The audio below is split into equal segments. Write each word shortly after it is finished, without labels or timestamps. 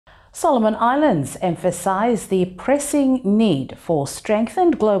Solomon Islands emphasize the pressing need for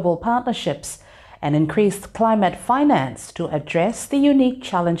strengthened global partnerships and increased climate finance to address the unique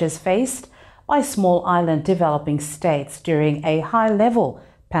challenges faced by small island developing states during a high-level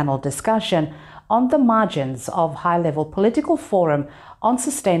panel discussion on the margins of high-level political forum on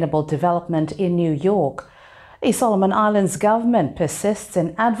sustainable development in New York. The Solomon Islands Government persists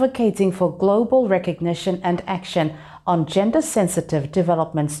in advocating for global recognition and action on gender-sensitive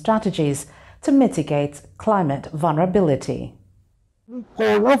development strategies to mitigate climate vulnerability. We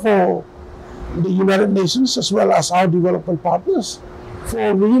call for the United Nations as well as our development partners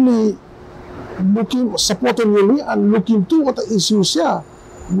for really supporting really and looking to what the issues are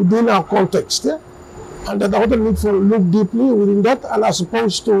within our context. Yeah? And that the need for look deeply within that, and as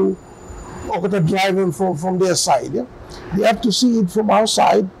opposed to driving from their side. Yeah? They have to see it from our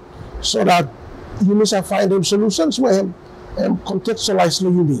side so that you must find them solutions where contextualize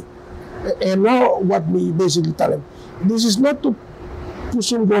the And now what we basically tell them, this is not to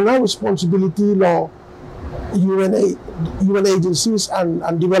push on our responsibility law UN agencies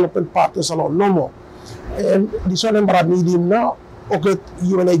and development partners alone, no more. And this one medium now,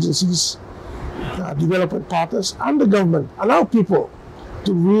 UN agencies, development partners and the government and our people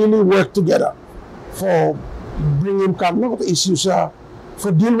to really work together for bringing calm the issues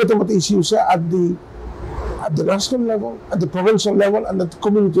for dealing with the issues at the national level, at the provincial level, and at the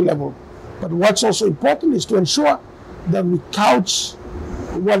community level. But what's also important is to ensure that we couch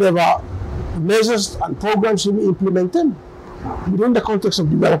whatever measures and programs we implement them within the context of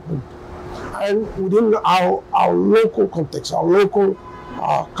development and within our local context, our local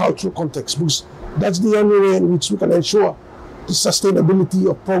cultural context, because that's the only way in which we can ensure the sustainability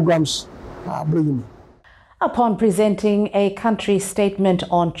of programs. Upon presenting a country statement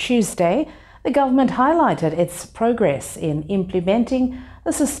on Tuesday, the government highlighted its progress in implementing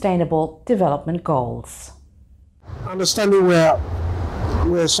the Sustainable Development Goals. Understanding where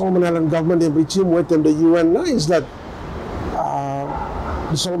Solomon Island government and regime within the UN now is that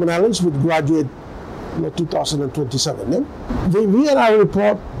the Solomon Islands would graduate in 2027. Yeah? The VNR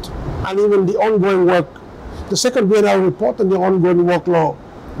report and even the ongoing work, the second VNR report and the ongoing work law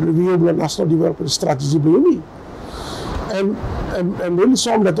review of the National Development Strategy, and really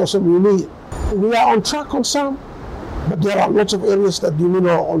some that also really we are on track on some, but there are lots of areas that you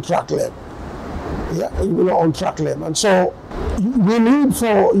are on track left. Yeah, you are on track left, and so we need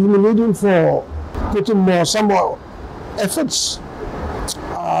for putting some more efforts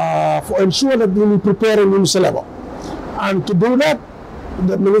for ensure that we prepare a new level, and to do that,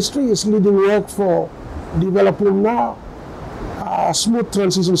 the ministry is leading work for developing now a smooth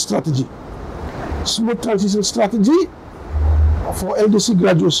transition strategy. Smooth transition strategy for LDC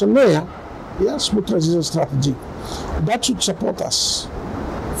graduation there. Yeah, smooth transition strategy. That should support us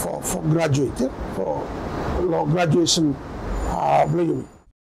for graduate, for graduation.